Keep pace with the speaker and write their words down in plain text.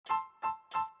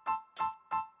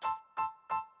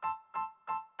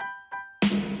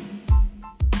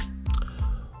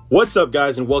What's up,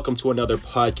 guys, and welcome to another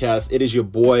podcast. It is your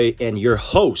boy and your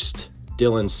host,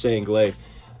 Dylan Sangley.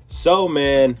 So,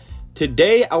 man,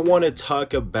 today I want to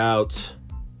talk about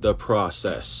the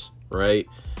process, right?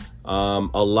 A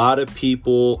lot of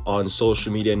people on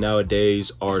social media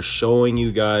nowadays are showing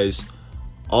you guys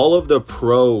all of the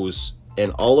pros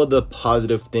and all of the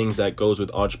positive things that goes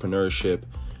with entrepreneurship.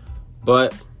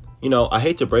 But, I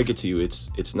hate to break it to you.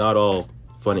 It's not all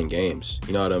fun and games.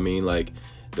 You know what I mean? Like,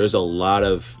 there's a lot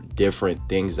of different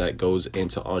things that goes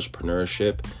into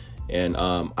entrepreneurship. And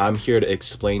I'm here to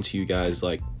explain to you guys,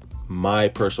 like, my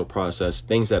personal process,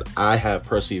 things that I have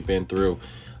personally been through,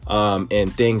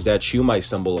 and things that you might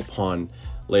stumble upon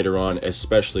later on,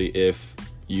 especially if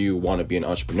you want to be an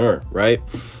entrepreneur, right?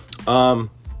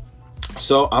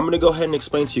 So I'm going to go ahead and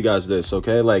explain to you guys this,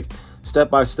 okay? Like, step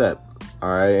by step, all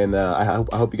right? And I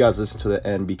hope you guys listen to the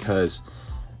end, because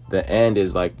the end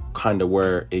is like kind of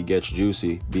where it gets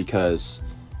juicy because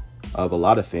of a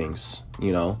lot of things,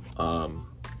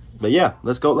 but yeah,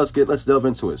 let's delve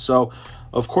into it. So,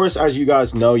 of course, as you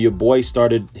guys know, your boy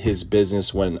started his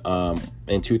business when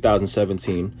in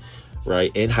 2017,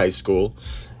 right, in high school.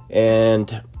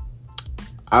 And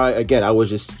I was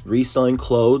just reselling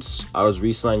clothes. I was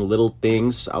reselling little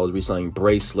things. I was reselling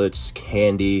bracelets,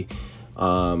 candy.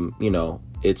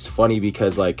 It's funny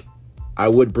because, like, I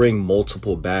would bring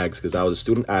multiple bags because I was a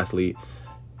student athlete,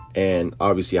 and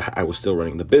obviously I was still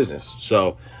running the business.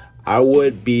 So I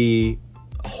would be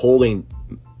holding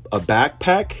a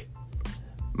backpack,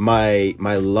 my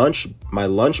lunch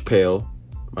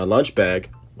bag,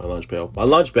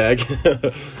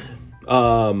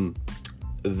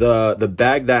 the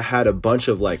bag that had a bunch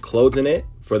of like clothes in it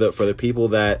for the people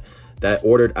that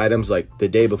ordered items like the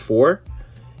day before,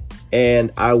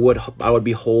 and I would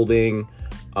be holding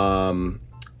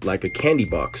like a candy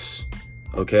box.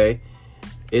 Okay,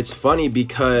 it's funny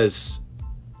because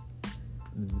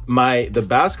the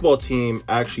basketball team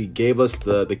actually gave us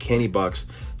the candy box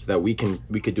so that we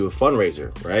could do a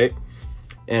fundraiser, right?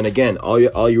 And again, all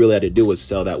you really had to do was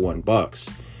sell that one box.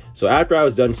 So after I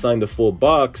was done selling the full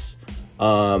box,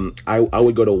 I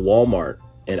would go to Walmart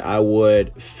and I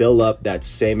would fill up that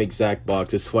same exact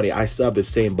box. It's funny, I still have the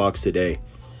same box today.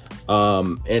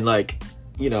 And like,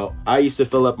 I used to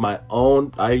fill up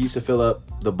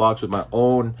the box with my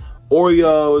own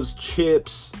Oreos,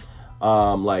 chips,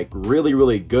 like really,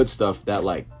 really good stuff that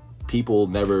like people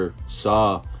never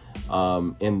saw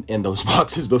in those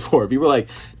boxes before. People were like,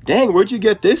 dang, where'd you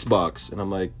get this box? And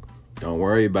I'm like, don't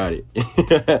worry about it.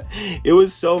 It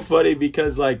was so funny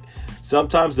because like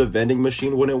sometimes the vending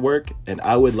machine wouldn't work, and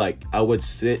I would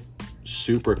sit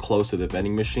super close to the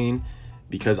vending machine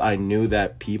because I knew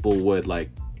that people would like,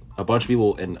 a bunch of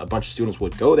people and a bunch of students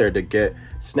would go there to get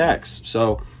snacks.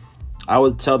 So I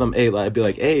would tell them, I'd be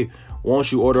like, hey, why don't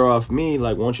you order off me?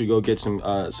 Like, why don't you go get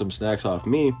some snacks off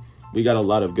me? We got a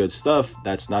lot of good stuff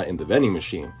that's not in the vending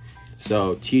machine.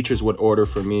 So teachers would order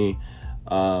for me,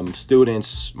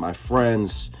 students, my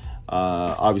friends,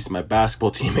 obviously my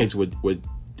basketball teammates would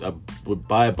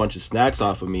buy a bunch of snacks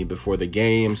off of me before the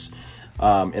games.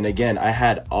 And again, I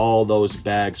had all those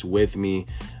bags with me.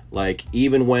 Like,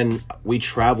 even when we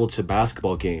traveled to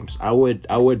basketball games, I would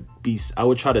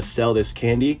try to sell this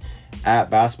candy at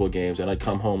basketball games, and I'd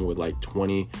come home with like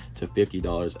 $20 to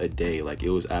 $50 a day. Like, it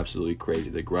was absolutely crazy.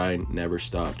 The grind never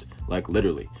stopped, like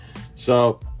literally.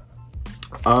 So,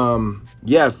 from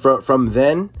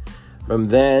then,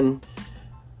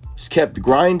 just kept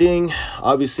grinding.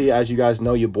 Obviously, as you guys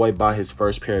know, your boy bought his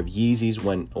first pair of Yeezys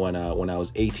when I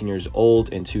was 18 years old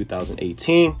in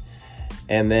 2018.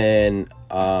 And then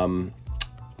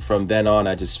from then on,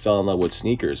 I just fell in love with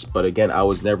sneakers. But again, I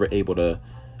was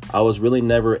really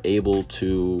never able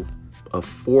to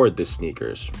afford the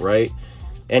sneakers, right?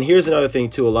 And here's another thing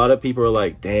too. A lot of people are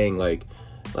like, dang, like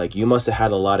you must have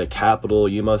had a lot of capital.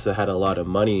 You must have had a lot of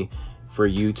money for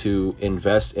you to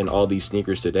invest in all these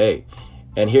sneakers today.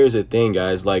 And here's the thing,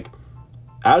 guys, like,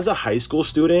 as a high school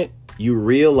student, you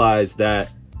realize that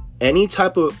any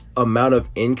type of amount of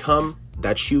income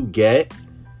that you get,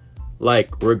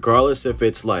 like, regardless if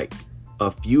it's like a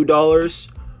few dollars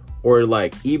or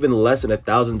like even less than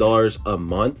 $1,000 a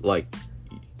month, like,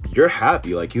 you're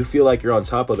happy. Like, you feel like you're on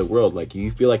top of the world. Like, you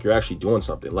feel like you're actually doing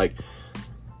something. Like,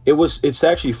 it's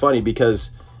actually funny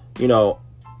because,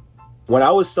 when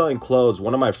I was selling clothes,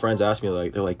 one of my friends asked me,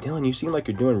 like, they're like, Dylan, you seem like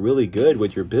you're doing really good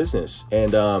with your business.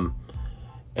 And I'm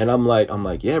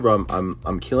like, yeah, bro,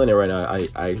 I'm killing it right now.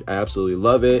 I absolutely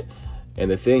love it. And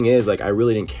the thing is, like, I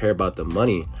really didn't care about the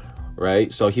money,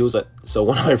 right? So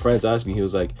one of my friends asked me, he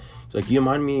was like, do you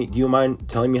mind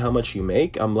telling me how much you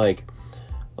make? I'm like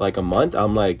a month?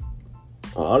 I'm like,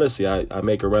 well, honestly, I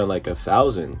make around like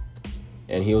 1,000.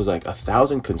 And he was like,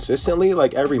 1,000 consistently,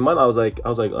 like every month. I was like,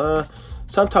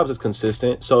 sometimes it's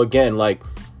consistent. So again, like,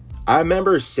 I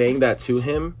remember saying that to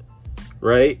him,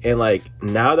 right? And like,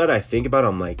 now that I think about it,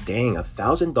 I'm like, dang,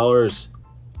 $1,000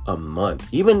 a month,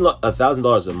 even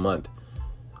 $1,000 a month,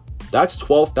 that's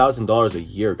 $12,000 a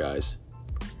year, guys.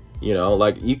 You know,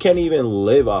 like, you can't even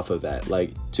live off of that.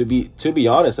 Like, to be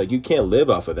honest, like, you can't live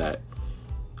off of that.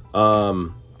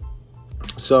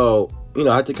 So, you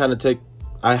know,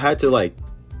 I had to like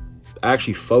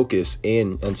actually focus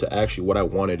in into actually what I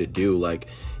wanted to do. Like,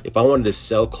 if I wanted to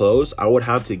sell clothes, I would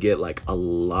have to get like a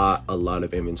lot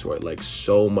of inventory, like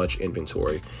so much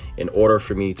inventory, in order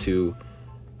for me to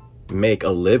make a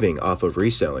living off of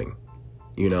reselling,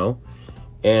 you know?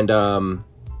 And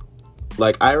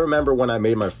like, I remember when I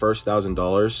made my first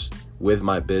 $1,000 with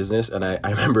my business, and I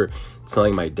remember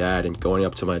telling my dad and going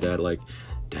up to my dad, like,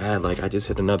 Dad, like, I just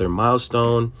hit another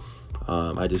milestone.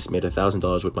 I just made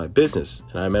 $1,000 with my business.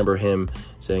 And I remember him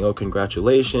saying, oh,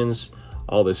 congratulations,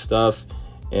 all this stuff.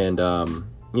 And,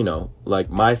 you know, like,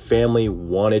 my family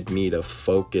wanted me to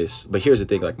focus. But here's the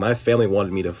thing, like, my family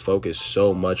wanted me to focus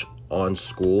so much on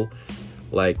school.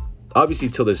 Like, obviously,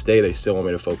 till this day, they still want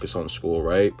me to focus on school,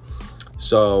 right?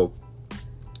 So,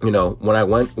 you know, when I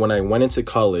went into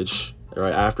college,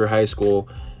 right, after high school,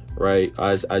 right,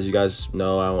 as you guys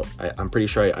know, I'm pretty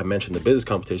sure I mentioned the business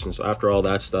competition. So after all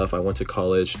that stuff, I went to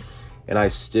college, and I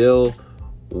still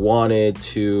wanted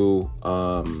to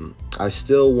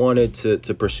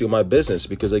pursue my business,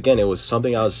 because again, it was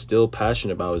something I was still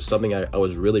passionate about. It was something I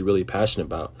was really passionate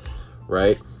about,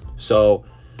 right? So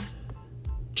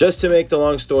just to make the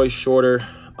long story shorter,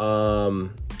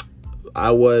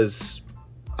 I was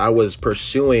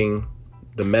pursuing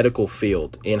the medical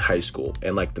field in high school,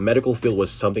 and like, the medical field was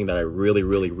something that I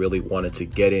really wanted to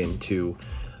get into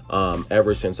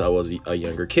ever since I was a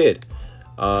younger kid.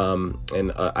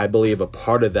 And I believe a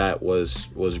part of that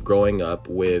was growing up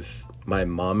with my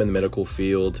mom in the medical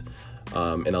field,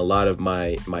 and a lot of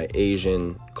my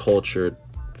Asian cultured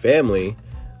family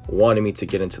wanted me to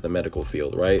get into the medical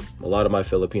field, right? A lot of my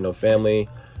Filipino family,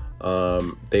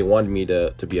 they wanted me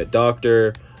to be a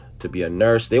doctor, to be a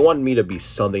nurse. They wanted me to be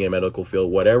something in medical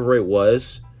field, whatever it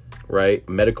was, right?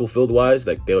 Medical field wise,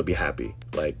 like, they would be happy.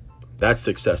 Like, that's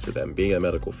success to them, being in a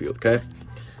medical field. Okay.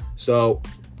 So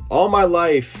all my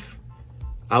life,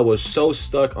 I was so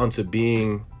stuck onto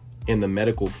being in the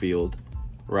medical field,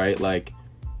 right? Like,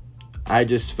 I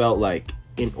just felt like,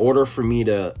 in order for me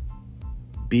to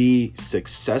be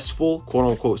successful,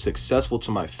 quote unquote, successful to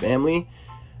my family,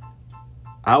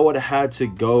 I would have had to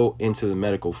go into the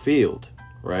medical field.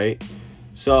 Right.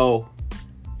 So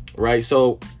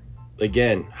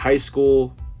again, high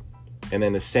school, and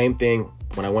then the same thing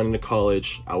when I went into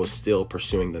college, I was still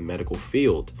pursuing the medical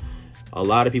field. A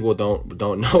lot of people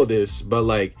don't know this, but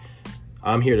like,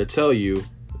 I'm here to tell you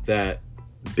that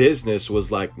business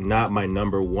was like not my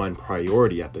number one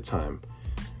priority at the time.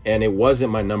 And it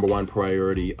wasn't my number one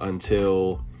priority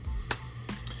until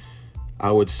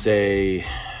I would say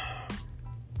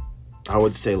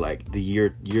like the year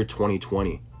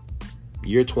 2020.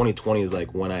 Year 2020 is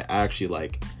like when I actually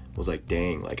like was like,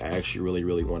 dang, like, I actually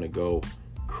really want to go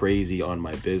crazy on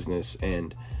my business,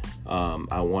 and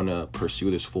I want to pursue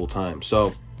this full time.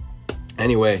 So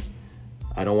anyway,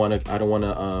 I don't want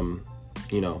to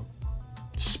you know,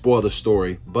 spoil the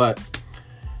story, but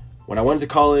when I went to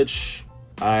college,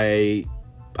 I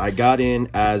got in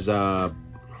as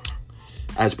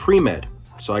pre-med.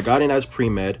 So I got in as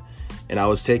pre-med, and I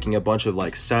was taking a bunch of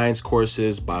like science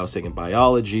courses. I was taking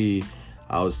biology.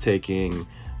 I was taking,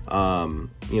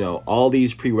 you know, all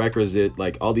these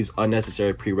all these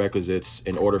unnecessary prerequisites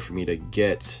in order for me to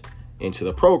get into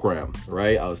the program,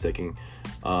 right? I was taking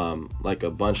like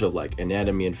a bunch of like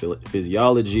anatomy and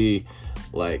physiology,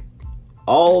 like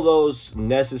all those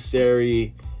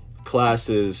necessary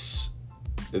classes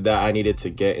that I needed to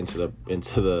get into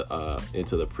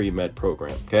the pre-med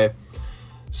program. Okay,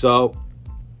 so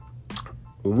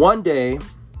one day,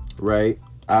 right,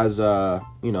 as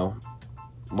you know,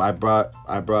 I brought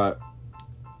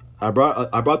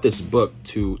this book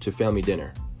to family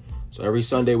dinner. So every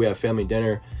Sunday we have family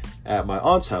dinner at my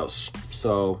aunt's house.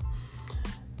 So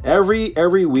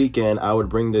every weekend I would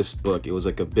bring this book. It was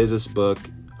like a business book.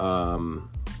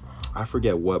 I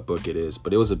forget what book it is,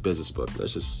 but it was a business book.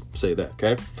 Let's just say that,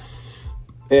 okay?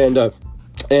 And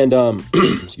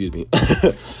excuse me.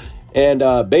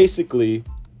 And basically,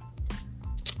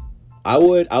 I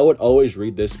would always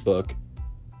read this book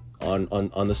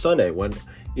on the Sunday,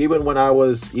 even when I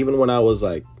was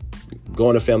like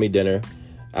going to family dinner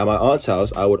at my aunt's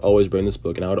house. I would always bring this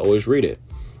book and I would always read it.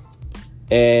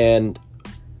 And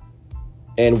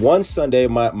And one Sunday,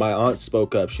 my aunt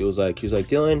spoke up. She was like,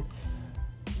 Dylan,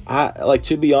 I like,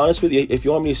 to be honest with you, if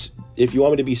you want me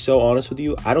to be so honest with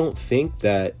you, I don't think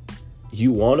that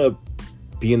you want to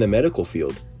be in the medical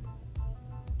field.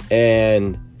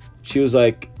 And she was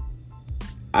like,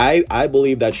 I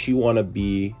believe that you want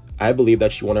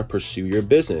to pursue your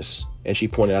business. And she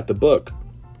pointed out the book,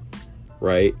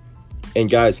 right? And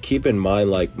guys, keep in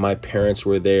mind, like, my parents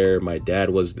were there. My dad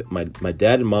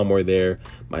and mom were there.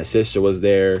 My sister was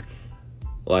there.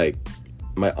 Like,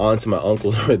 my aunts and my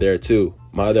uncles were there too.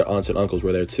 My other aunts and uncles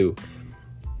were there too.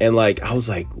 And like, I was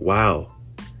like, wow,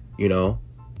 you know,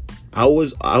 I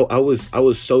was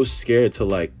so scared to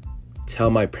like tell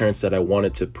my parents that I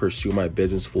wanted to pursue my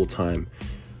business full time.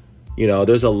 You know,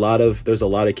 there's a lot of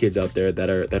kids out there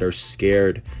that are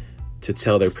scared to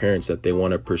tell their parents that they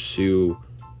want to pursue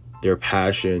their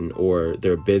passion or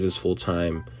their business full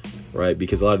time, right?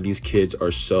 Because a lot of these kids are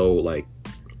so like,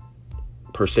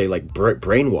 per se, like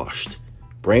brainwashed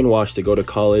to go to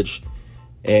college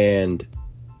and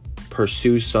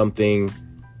pursue something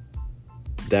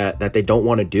that they don't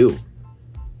want to do.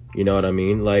 You know what I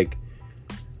mean? Like,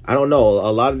 I don't know,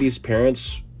 a lot of these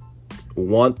parents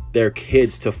want their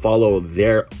kids to follow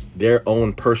their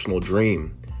own personal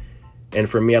dream. And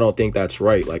for me, I don't think that's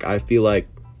right. Like, I feel like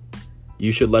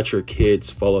you should let your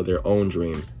kids follow their own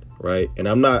dream, right? And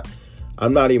I'm not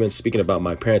even speaking about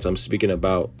my parents. I'm speaking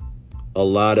about a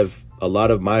lot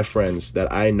of my friends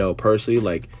that I know personally.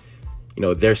 Like, you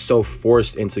know, they're so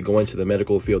forced into going to the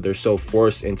medical field. They're so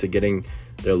forced into getting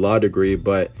their law degree,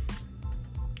 but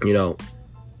you know,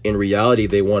 in reality,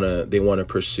 they want to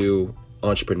pursue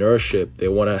entrepreneurship. They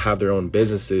want to have their own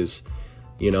businesses.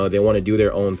 You know, they want to do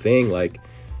their own thing. Like,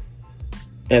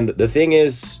 and the thing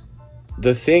is,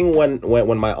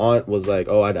 when my aunt was like,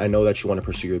 oh, I know that you want to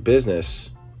pursue your business,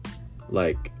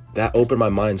 like, that opened my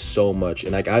mind so much.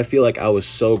 And like, I feel like I was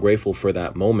so grateful for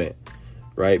that moment,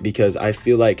 right? Because I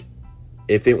feel like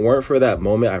if it weren't for that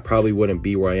moment, I probably wouldn't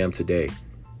be where I am today,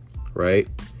 right?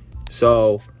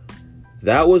 So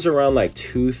that was around like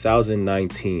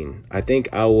 2019. I think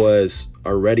I was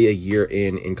already a year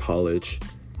in college.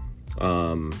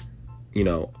 You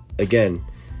know, again,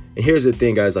 and here's the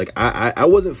thing, guys, like, I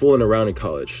wasn't fooling around in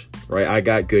college, right? I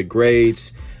got good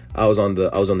grades. I was on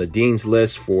the dean's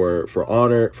list for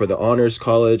the honors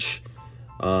college.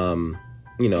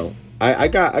 You know, I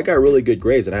got really good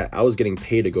grades, and I was getting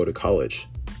paid to go to college.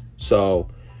 So,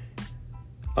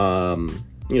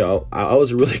 you know, I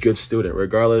was a really good student,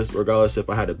 regardless if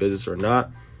I had a business or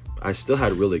not. I still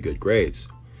had really good grades.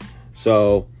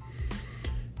 So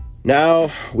now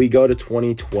we go to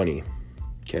 2020.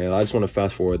 Okay, I just want to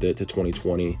fast forward to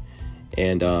 2020,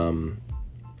 and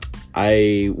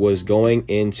I was going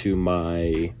into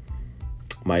my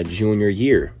junior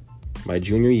year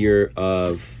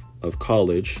of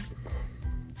college,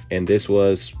 and this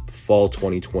was fall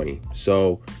 2020.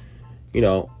 So, you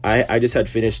know, I just had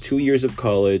finished 2 years of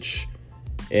college,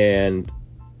 and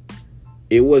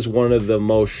it was one of the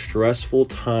most stressful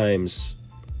times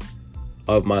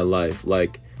of my life.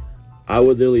 Like, I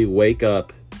would literally wake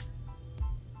up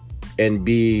and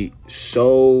be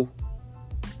so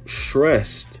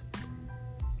stressed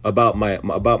about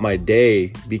my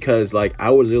day, because like, I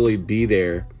would literally be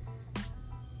there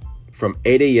from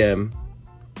 8 a.m.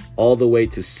 all the way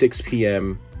to 6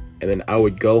 p.m. and then I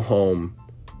would go home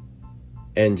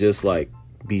and just like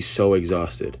be so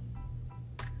exhausted.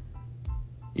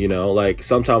 You know, like,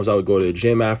 sometimes I would go to the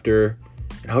gym after,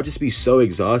 and I would just be so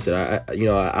exhausted.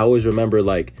 I always remember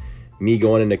like me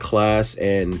going into class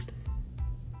and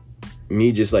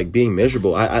me just like being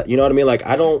miserable. You know what I mean? Like,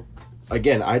 I don't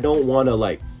want to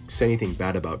like say anything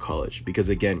bad about college, because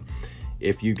again,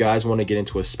 if you guys want to get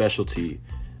into a specialty,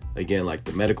 again, like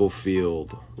the medical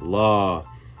field, law,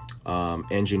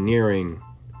 engineering,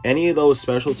 any of those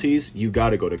specialties, you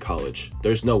got to go to college.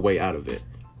 There's no way out of it,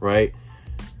 right?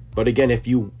 But again, if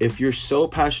you're so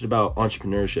passionate about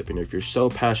entrepreneurship, and if you're so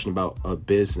passionate about a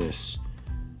business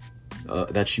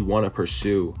that you want to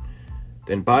pursue,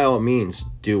 then by all means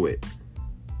do it,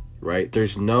 right?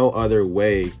 There's no other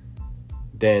way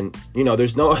to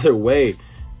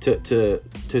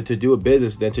do a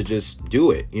business than to just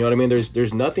do it. You know what I mean?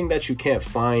 There's nothing that you can't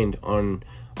find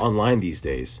online these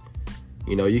days.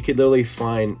 You know, you could literally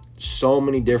find so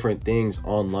many different things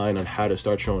online on how to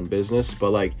start your own business.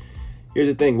 But like, here's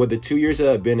the thing, with the 2 years that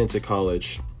I've been into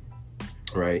college,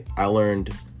 right, I learned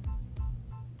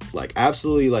like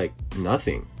absolutely like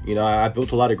nothing. You know, I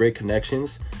built a lot of great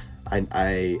connections.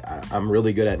 I'm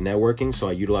really good at networking, so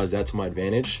I utilize that to my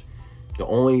advantage. The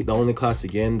only class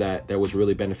again that was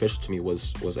really beneficial to me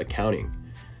was accounting,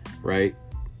 right?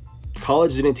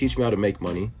 College didn't teach me how to make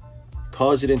money.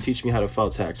 College didn't teach me how to file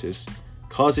taxes.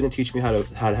 College didn't teach me how to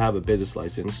have a business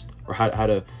license, or how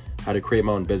to create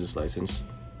my own business license,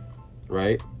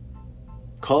 right?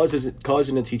 College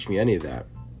didn't teach me any of that,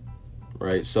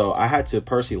 right? So I had to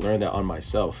personally learn that on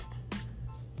myself,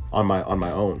 on my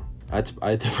own. I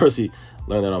had to personally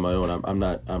learn that on my own.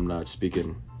 I'm not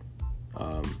speaking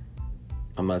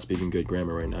good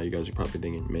grammar right now. You guys are probably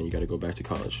thinking, man, you got to go back to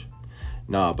college.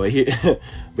 Nah, but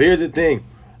here's the thing.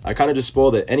 I kind of just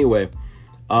spoiled it. Anyway,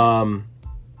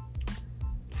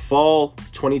 fall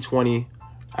 2020,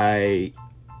 I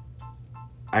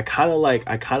kind of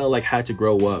like had to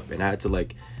grow up, and I had to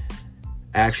like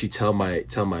actually tell my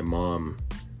mom.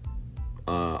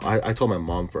 I told my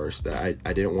mom first that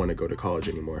I didn't want to go to college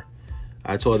anymore.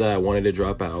 I told her that I wanted to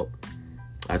drop out.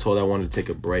 I told her I wanted to take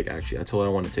a break. Actually, I told her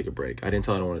I wanted to take a break. I didn't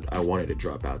tell her I wanted to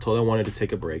drop out. I told her I wanted to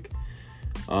take a break.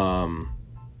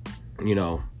 You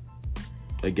know,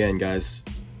 again, guys,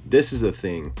 this is the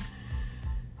thing,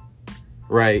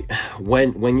 right?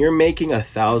 When you're making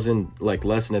 $1,000, like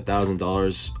less than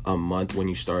 $1,000 a month when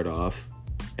you start off,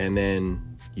 and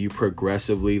then you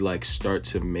progressively like start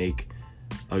to make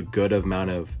a good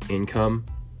amount of income,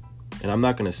 and I'm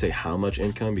not gonna say how much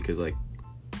income, because like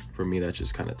for me that's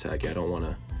just kind of tacky. I don't want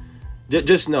to.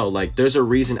 Just know, like, there's a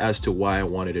reason as to why I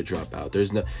wanted to drop out.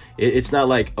 There's no, it's not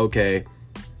like, okay,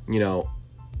 you know,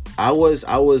 I was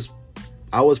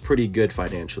pretty good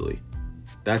financially.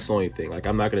 That's the only thing. Like,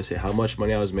 I'm not going to say how much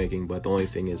money I was making, but the only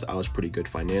thing is I was pretty good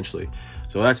financially.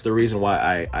 So that's the reason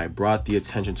why I brought the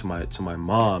attention to my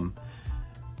mom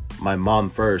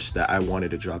first, that I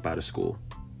wanted to drop out of school.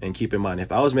 And keep in mind,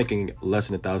 if I was making less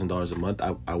than $1,000 a month,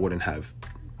 I wouldn't have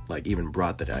like even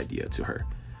brought that idea to her.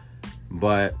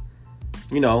 But,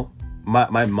 you know,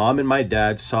 my mom and my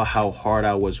dad saw how hard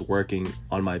I was working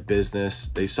on my business.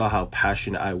 They saw how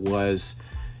passionate I was,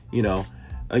 you know.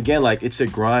 Again, like, it's a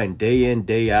grind, day in,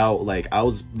 day out. Like, I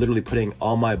was literally putting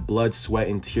all my blood, sweat,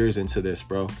 and tears into this,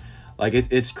 bro. Like,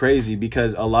 it's crazy,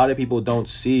 because a lot of people don't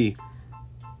see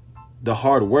the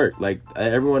hard work. Like,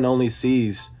 everyone only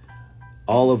sees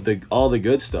all the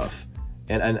good stuff.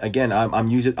 And again, I'm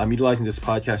utilizing this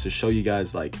podcast to show you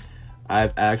guys, like,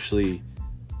 I've actually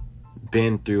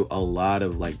been through a lot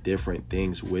of like different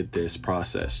things with this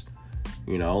process,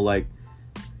 you know, like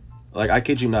I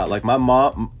kid you not, like my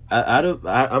mom,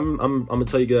 I'm gonna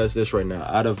tell you guys this right now,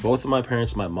 out of both of my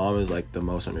parents, my mom is like the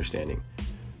most understanding,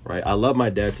 right? I love my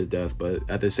dad to death, but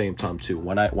at the same time too,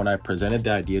 when I presented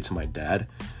the idea to my dad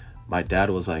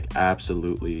was like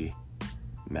absolutely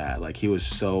mad. Like, he was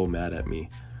so mad at me.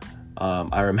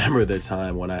 I remember the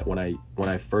time when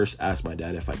I first asked my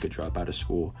dad if I could drop out of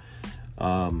school.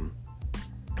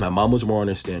 My mom was more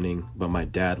understanding, but my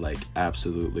dad like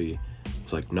absolutely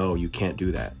was like, no, you can't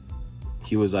do that.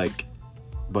 He was like,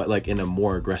 but like in a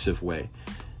more aggressive way.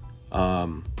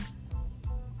 And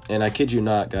I kid you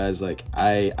not, guys, like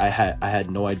I had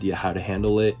no idea how to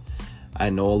handle it. I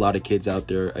know a lot of kids out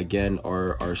there, again,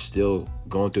 are still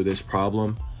going through this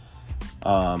problem.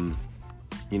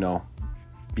 You know,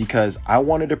 because I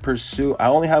wanted to pursue, I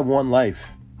only have one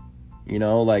life, you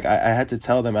know, like I had to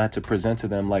tell them, I had to present to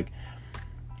them, like,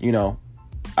 you know,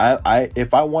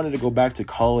 if I wanted to go back to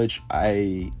college,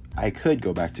 I could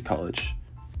go back to college,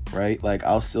 right? Like,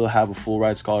 I'll still have a full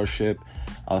ride scholarship.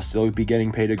 I'll still be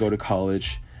getting paid to go to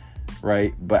college,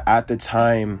 right? But at the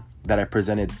time that I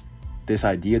presented this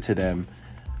idea to them,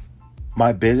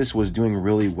 my business was doing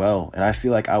really well. And I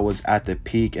feel like I was at the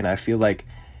peak. And I feel like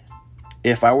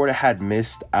if I were to had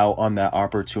missed out on that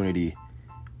opportunity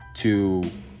to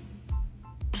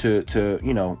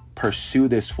you know, pursue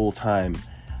this full time,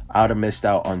 I would have missed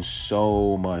out on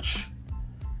so much,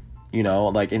 you know,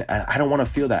 like, and I don't want to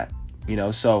feel that, you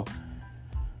know. So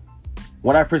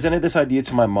when I presented this idea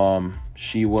to my mom,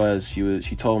 she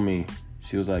told me,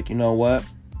 she was like, you know what,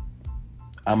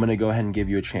 I'm going to go ahead and give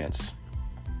you a chance.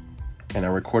 And I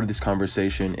recorded this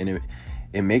conversation, and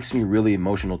it makes me really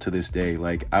emotional to this day.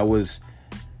 Like, I was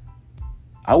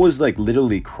like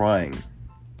literally crying,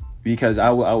 because I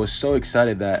was so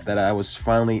excited that I was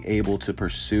finally able to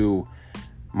pursue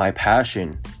my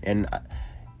passion, and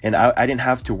I didn't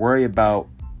have to worry about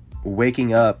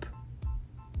waking up,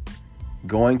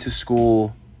 going to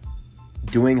school,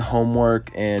 doing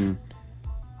homework, and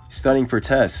studying for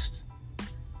tests.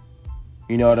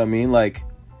 You know what I mean? Like,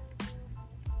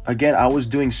 again, I was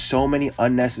doing so many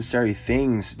unnecessary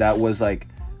things that was like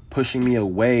pushing me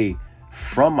away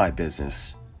from my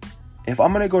business. If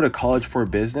I'm going to go to college for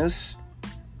business,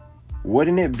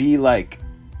 wouldn't it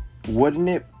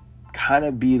kind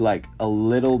of be like a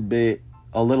little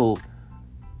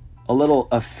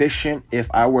efficient if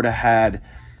I were to had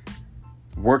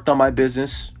worked on my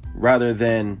business rather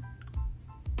than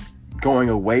going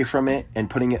away from it and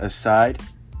putting it aside.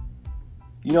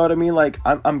 You know what I mean? Like,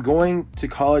 I'm going to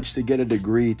college to get a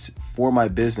degree for my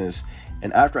business.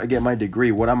 And after I get my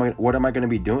degree, what am I going to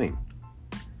be doing?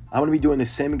 I'm going to be doing the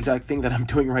same exact thing that I'm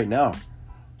doing right now.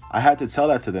 I had to tell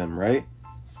that to them, right?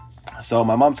 So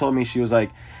my mom told me, she was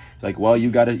like, well, you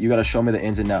gotta show me the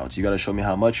ins and outs. You gotta show me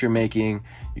how much you're making.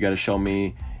 You gotta show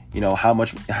me, how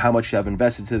much you have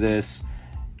invested to this.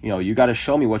 You gotta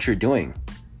show me what you're doing,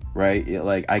 right?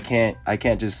 Like, I can't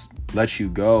just let you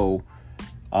go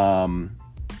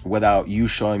without you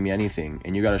showing me anything.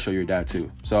 And you gotta show your dad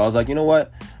too. So I was like, you know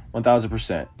what?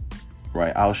 1000%,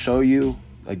 right? I'll show you.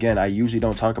 Again, I usually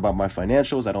don't talk about my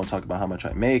financials. I don't talk about how much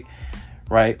I make,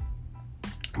 right?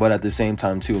 But at the same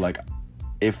time too, like,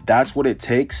 if that's what it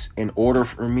takes in order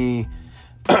for me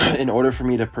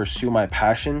to pursue my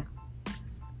passion,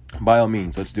 by all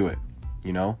means, let's do it,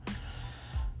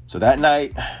 So that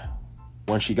night,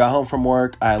 when she got home from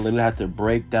work, I literally had to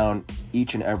break down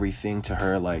each and everything to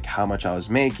her, like how much I was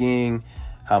making,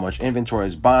 how much inventory I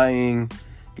was buying,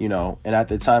 and at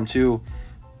the time too,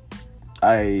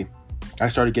 I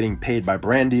started getting paid by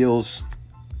brand deals.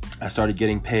 I started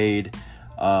getting paid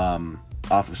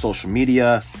off of social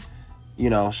media.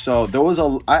 So there was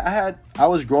I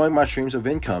was growing my streams of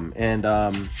income, and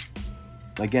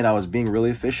again, I was being really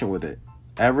efficient with it.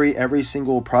 Every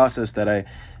single process that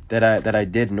I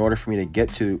did in order for me to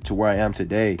get to where I am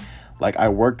today, like, I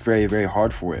worked very, very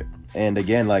hard for it. And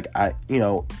again, like,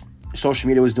 social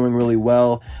media was doing really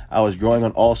well. I was growing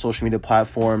on all social media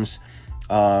platforms.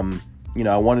 I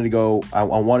wanted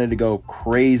to go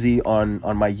crazy on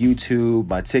my YouTube,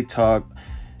 my TikTok,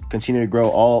 continue to grow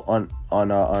all on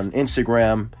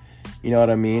Instagram, you know what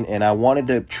I mean? And I wanted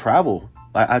to travel.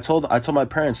 I told my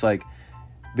parents, like,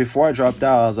 before I dropped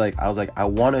out, I was like,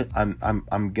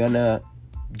 I'm gonna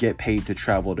get paid to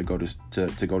travel to go to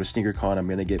SneakerCon. I'm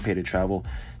gonna get paid to travel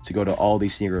to go to all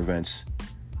these sneaker events.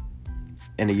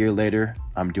 And a year later,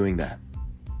 I'm doing that.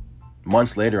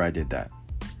 Months later, I did that.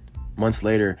 Months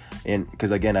later, and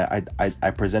because again,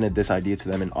 I presented this idea to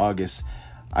them in August.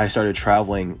 I started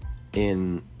traveling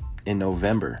in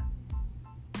November.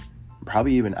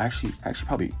 Probably even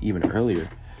earlier.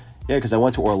 Yeah, because I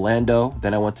went to Orlando,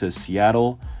 then I went to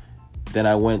Seattle, then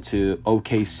I went to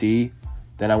OKC,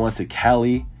 then I went to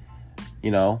Cali,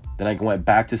 then I went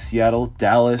back to Seattle,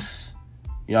 Dallas.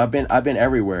 I've been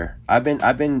everywhere. I've been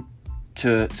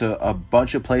to a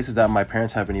bunch of places that my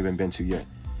parents haven't even been to yet.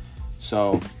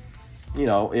 So,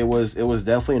 it was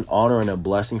definitely an honor and a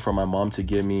blessing for my mom to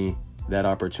give me that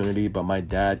opportunity. But my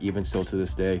dad, even still to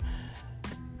this day,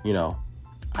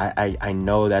 I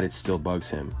know that it still bugs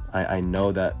him. I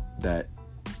know that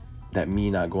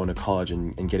me not going to college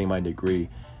and getting my degree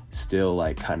still,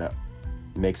 like, kind of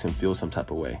makes him feel some type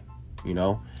of way,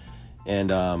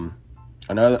 And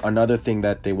another thing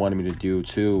that they wanted me to do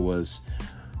too was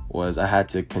I had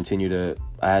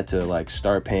to like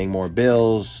start paying more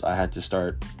bills. I had to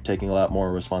start taking a lot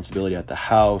more responsibility at the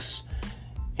house,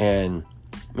 and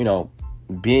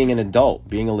being an adult,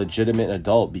 being a legitimate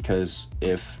adult, because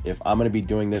if I'm going to be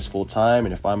doing this full time,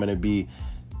 and if I'm going to be,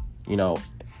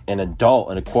 an adult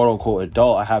and a quote unquote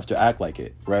adult, I have to act like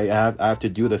it, right? I have to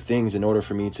do the things in order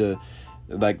for me to,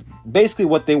 like, basically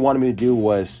what they wanted me to do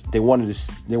was they wanted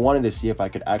to see if I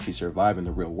could actually survive in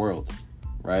the real world,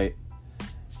 right?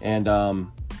 And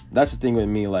that's the thing with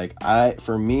me. Like, I'm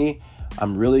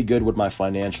really good with my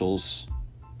financials.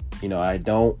 I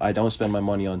don't spend my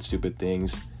money on stupid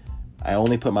things. I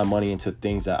only put my money into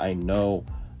things that I know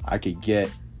I could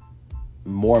get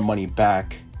more money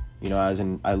back. As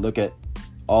in, I look at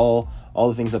all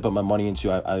the things I put my money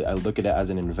into. I look at it as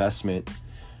an investment.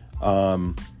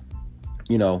 I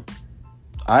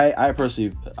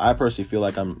personally feel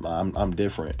like I'm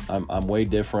different. I'm way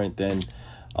different than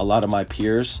a lot of my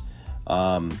peers.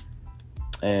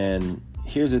 And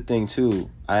here's the thing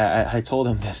too. I told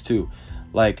him this too.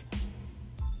 Like,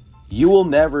 you will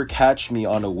never catch me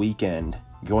on a weekend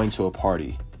going to a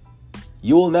party.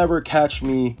 You will never catch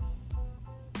me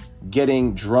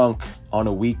getting drunk on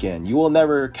a weekend. You will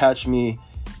never catch me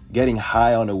getting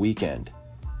high on a weekend.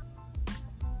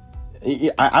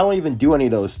 I don't even do any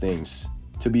of those things,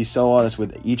 to be so honest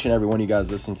with each and every one of you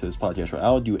guys listening to this podcast, right? I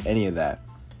don't do any of that,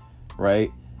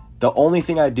 right? The only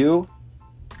thing I do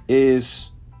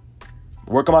is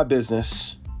work on my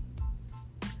business,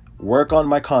 work on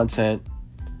my content,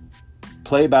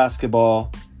 play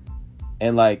basketball,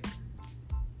 and, like,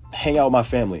 hang out with my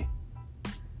family.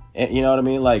 And you know what I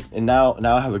mean? Like, and now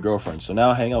I have a girlfriend, so now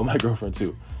I hang out with my girlfriend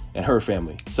too, and her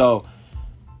family. So,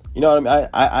 you know what I mean?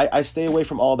 I stay away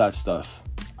from all that stuff.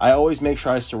 I always make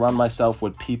sure I surround myself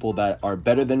with people that are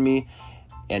better than me,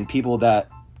 and people that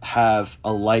have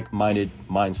a like-minded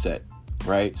mindset,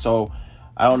 right? So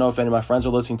I don't know if any of my friends are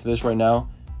listening to this right now.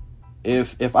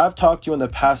 If I've talked to you in the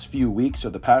past few weeks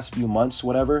or the past few months,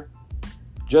 whatever,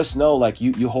 just know like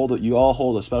you all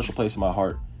hold a special place in my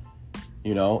heart,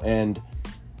 you know. And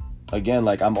again,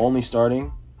 like I'm only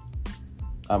starting.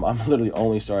 I'm literally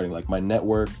only starting. Like my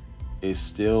network is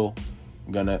still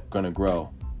gonna grow.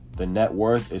 The net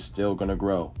worth is still gonna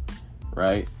grow,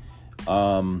 right?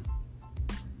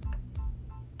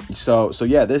 So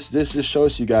yeah, this just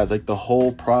shows you guys like the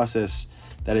whole process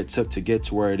that it took to get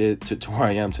to where it is, to where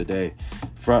I am today,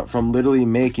 from literally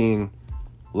making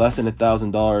less than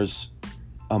 $1,000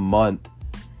 a month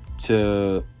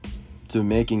to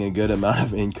making a good amount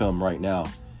of income right now,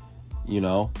 you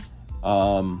know.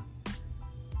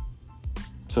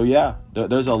 So yeah,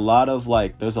 there's a lot of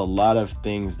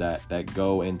things that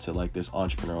go into like this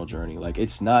entrepreneurial journey. Like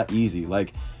it's not easy.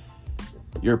 Like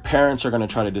your parents are going to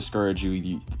try to discourage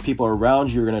you. People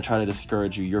around you are going to try to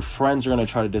discourage you. Your friends are going to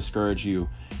try to discourage you,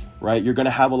 right? You're going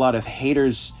to have a lot of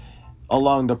haters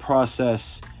along the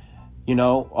process. You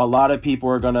know, a lot of people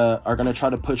are going to try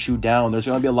to put you down. There's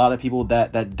going to be a lot of people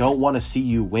that don't want to see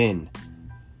you win.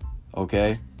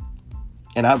 Okay?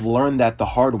 And I've learned that the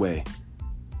hard way.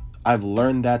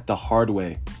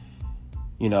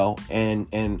 You know, and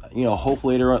you know,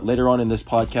 hopefully later on in this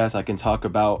podcast I can talk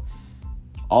about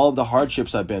all of the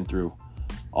hardships I've been through,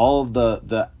 all of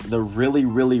the really,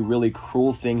 really, really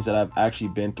cruel things that I've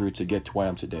actually been through to get to where I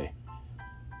am today.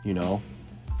 You know,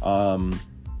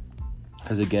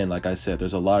 because again, like I said,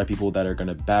 there's a lot of people that are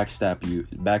gonna backstab you.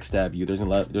 There's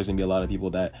gonna be a lot of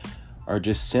people that are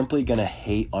just simply gonna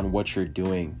hate on what you're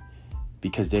doing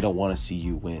because they don't want to see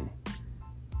you win.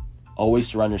 Always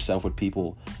surround yourself with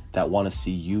people that want to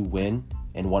see you win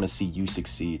and want to see you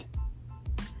succeed.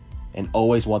 And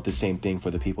always want the same thing for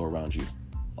the people around you.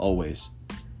 Always.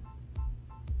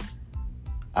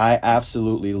 I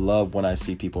absolutely love when I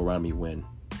see people around me win.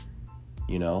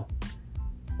 You know?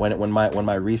 When my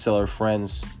reseller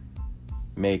friends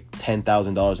make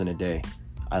 $10,000 in a day,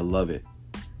 I love it.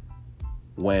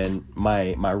 When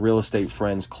my real estate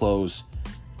friends close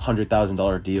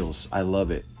 $100,000 deals, I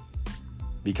love it.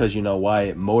 Because you know why?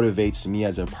 It motivates me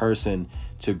as a person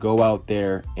to go out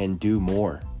there and do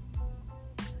more.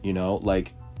 You know,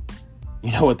 like,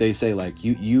 you know what they say, like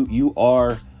you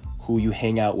are who you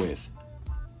hang out with.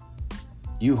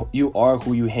 You are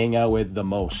who you hang out with the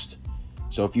most.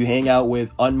 So if you hang out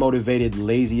with unmotivated,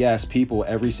 lazy ass people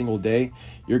every single day,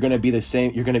 you're going to be the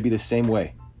same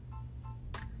way.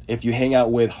 If you hang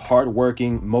out with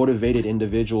hardworking, motivated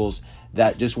individuals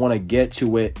that just want to get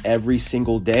to it every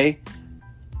single day,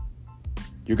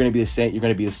 you're going to be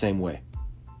the same way.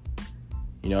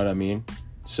 You know what I mean?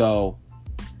 So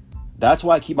that's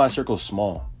why I keep my circle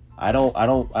small. I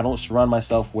don't surround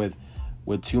myself with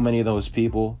too many of those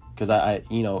people, because I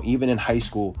you know, even in high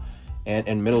school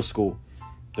and middle school,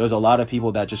 there's a lot of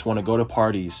people that just want to go to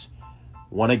parties,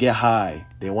 want to get high,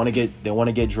 they want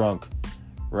to get drunk,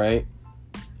 right?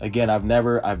 Again, I've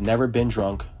never been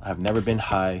drunk, I've never been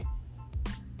high.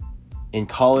 In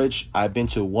college, I've been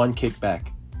to one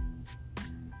kickback,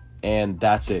 and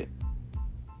that's it.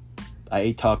 I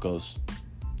ate tacos,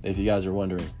 if you guys are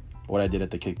wondering what I did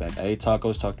at the kickback. I ate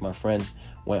tacos, talked to my friends,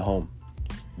 went home.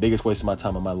 Biggest waste of my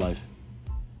time in my life.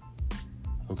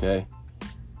 Okay?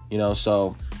 You know,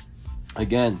 so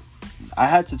again, I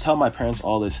had to tell my parents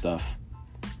all this stuff.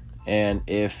 And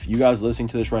if you guys are listening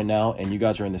to this right now and you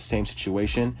guys are in the same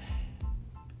situation,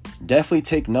 definitely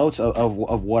take notes of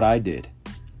what I did.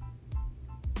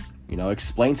 You know,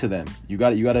 explain to them. You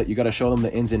got to show them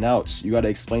the ins and outs. You got to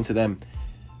explain to them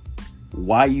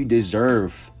why you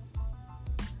deserve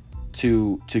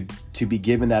to be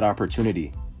given that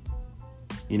opportunity.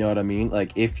 You know what I mean?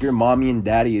 Like, if your mommy and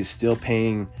daddy is still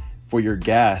paying for your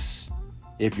gas,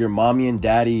 if your mommy and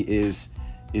daddy is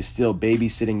still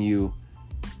babysitting you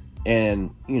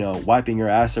and, you know, wiping your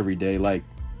ass every day, like,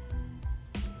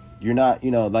 you're not, you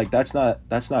know, like, that's not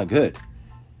good.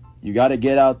 You got to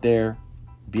get out there,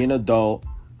 be an adult,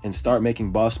 and start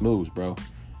making boss moves, bro.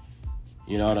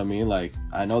 You know what I mean? Like,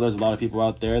 I know there's a lot of people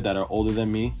out there that are older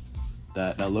than me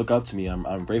that look up to me.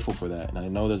 I'm grateful for that. And I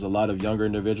know there's a lot of younger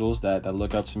individuals that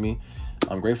look up to me.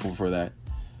 I'm grateful for that.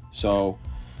 So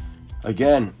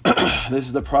again, this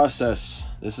is the process.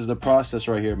 This is the process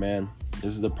right here, man.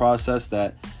 This is the process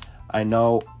that I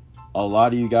know a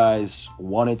lot of you guys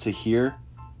wanted to hear,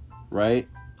 right?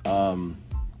 And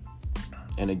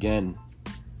again,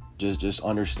 just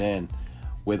understand,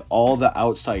 with all the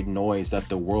outside noise that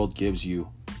the world gives you,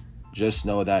 just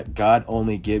know that God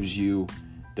only gives you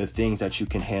the things that you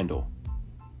can handle.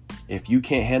 If you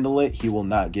can't handle it, He will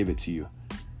not give it to you.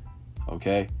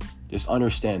 Okay? Just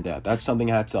understand that. That's something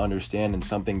I had to understand, and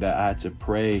something that I had to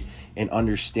pray and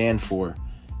understand for,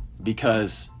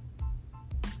 because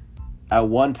at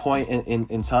one point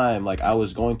in time, like, I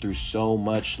was going through so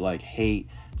much like hate,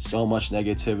 so much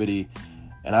negativity,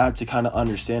 and I had to kind of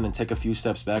understand and take a few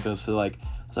steps back. And so like,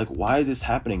 it's like, why is this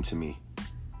happening to me?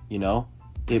 You know,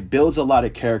 it builds a lot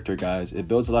of character, guys. It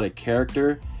builds a lot of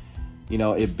character. You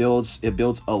know, it builds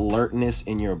alertness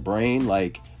in your brain.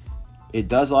 Like, it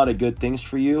does a lot of good things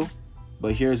for you.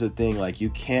 But here's the thing, like,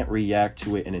 you can't react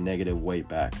to it in a negative way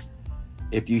back.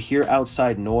 If you hear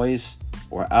outside noise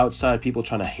or outside people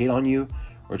trying to hate on you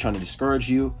or trying to discourage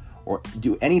you or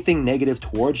do anything negative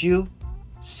towards you,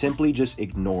 simply just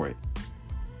ignore it.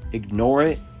 Ignore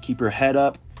it, keep your head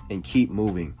up, and keep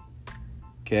moving.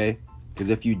 Okay?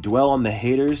 Because if you dwell on the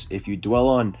haters, if you dwell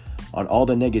on all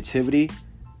the negativity,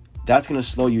 that's going to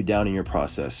slow you down in your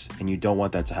process, and you don't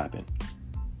want that to happen.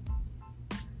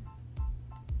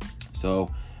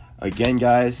 So, again,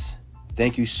 guys,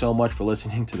 thank you so much for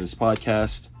listening to this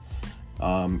podcast.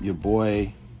 Your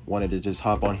boy wanted to just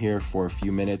hop on here for a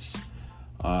few minutes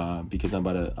because I'm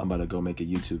about to go make a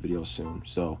YouTube video soon.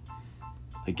 So,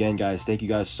 again, guys, thank you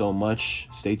guys so much.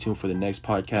 Stay tuned for the next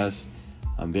podcast.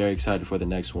 I'm very excited for the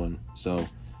next one. So,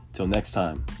 till next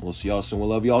time, we'll see y'all soon. We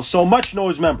love y'all so much. And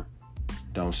always remember,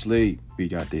 don't sleep. We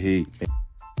got the heat.